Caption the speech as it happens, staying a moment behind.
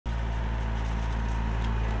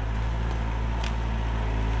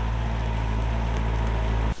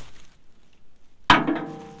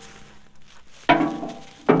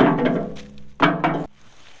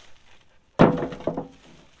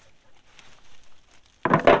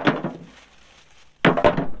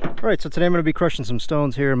Alright, so today I'm going to be crushing some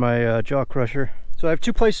stones here in my jaw crusher. So I have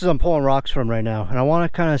two places I'm pulling rocks from right now, and I want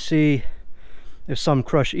to kind of see if some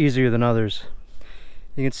crush easier than others.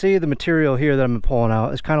 You can see the material here that I'm pulling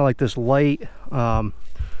out is kind of like this light,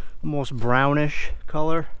 almost brownish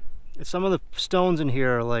color. And some of the stones in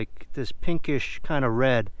here are like this pinkish kind of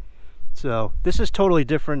red. So this is totally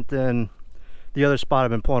different than the other spot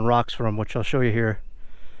I've been pulling rocks from, which I'll show you here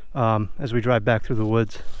as we drive back through the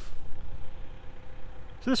woods.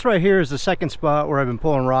 So this right here is the second spot where I've been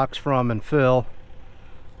pulling rocks from and fill.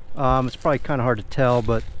 It's probably kind of hard to tell,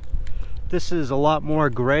 but this is a lot more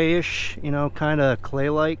grayish, you know, kind of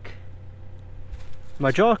clay-like.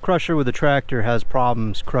 My jaw crusher with the tractor has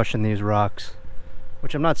problems crushing these rocks,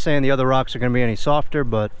 which I'm not saying the other rocks are going to be any softer,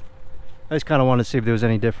 but I just kind of wanted to see if there was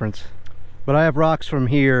any difference. But I have rocks from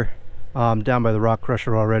here down by the rock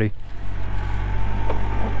crusher already.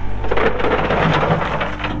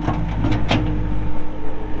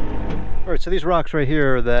 Alright, so these rocks right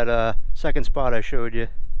here are that second spot I showed you.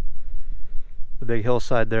 The big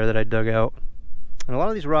hillside there that I dug out. And a lot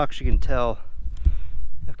of these rocks, you can tell,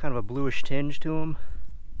 have kind of a bluish tinge to them.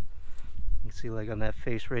 You can see like on that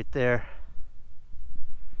face right there.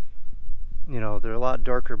 You know, they're a lot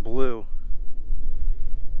darker blue.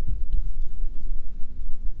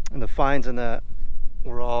 And the fines in that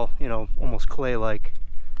were all, you know, almost clay-like.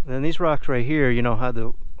 And then these rocks right here, you know, had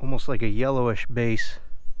the almost like a yellowish base.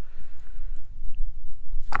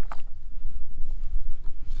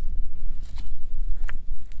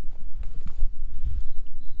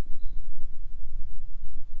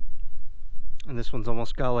 And this one's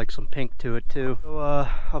almost got like some pink to it too. So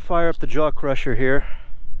I'll fire up the jaw crusher here.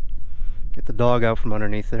 Get the dog out from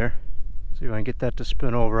underneath there. See if I can get that to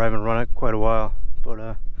spin over. I haven't run it quite a while,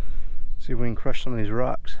 but see if we can crush some of these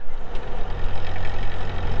rocks.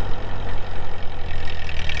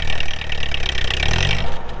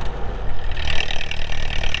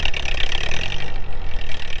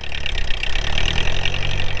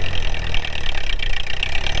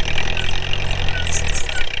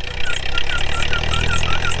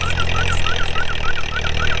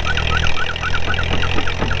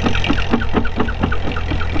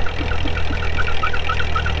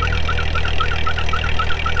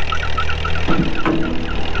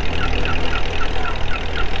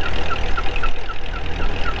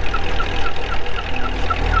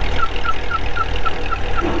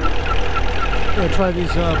 I'm gonna try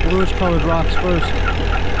these bluish colored rocks first.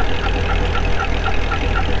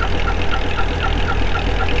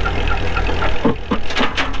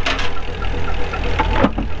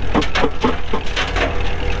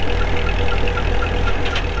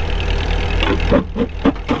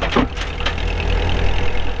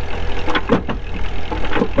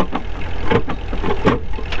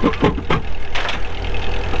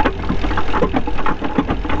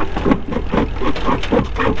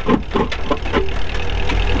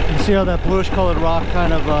 See how that bluish colored rock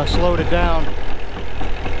kind of slowed it down.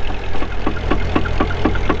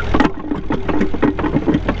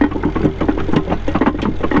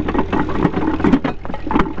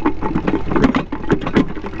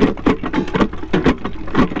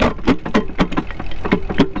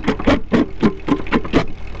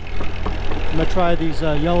 I'm gonna try these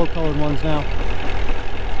yellow colored ones now.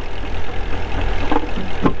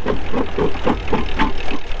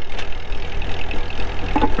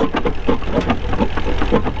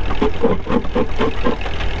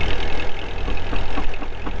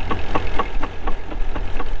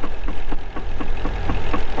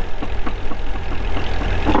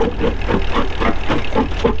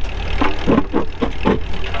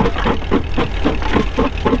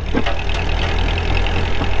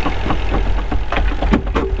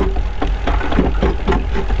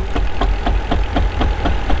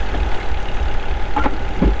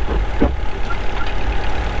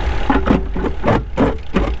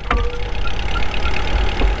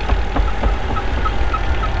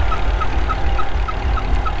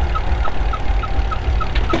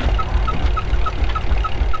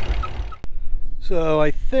 So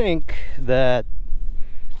I think that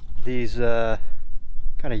these kind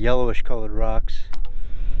of yellowish colored rocks,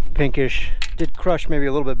 pinkish, did crush maybe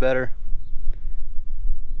a little bit better.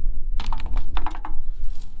 I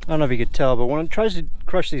don't know if you could tell, but when it tries to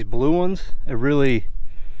crush these blue ones, it really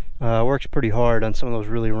works pretty hard on some of those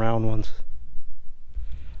really round ones.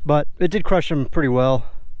 But it did crush them pretty well.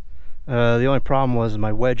 The only problem was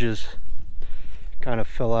my wedges kind of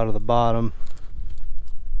fell out of the bottom.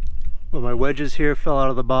 Well, my wedges here fell out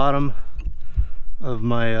of the bottom of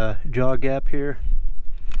my jaw gap here,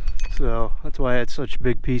 so that's why I had such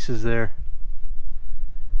big pieces there.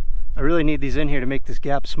 I really need these in here to make this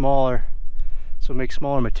gap smaller, so make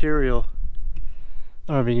smaller material. I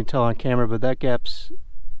don't know if you can tell on camera, but that gap's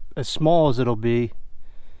as small as it'll be,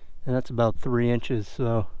 and that's about 3 inches,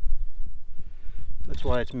 so that's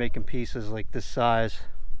why it's making pieces like this size,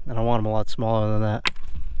 and I want them a lot smaller than that.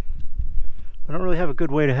 I don't really have a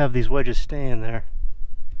good way to have these wedges stay in there.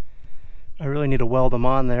 I really need to weld them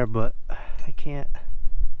on there, but I can't.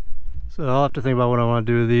 So I'll have to think about what I want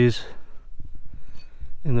to do with these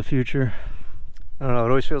in the future. I don't know, it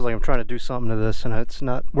always feels like I'm trying to do something to this and it's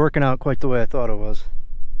not working out quite the way I thought it was.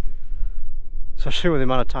 Especially with the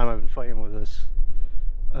amount of time I've been fighting with this.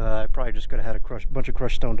 I probably just could have had a bunch of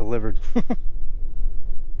crushed stone delivered.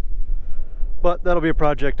 But that'll be a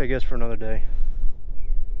project, I guess, for another day.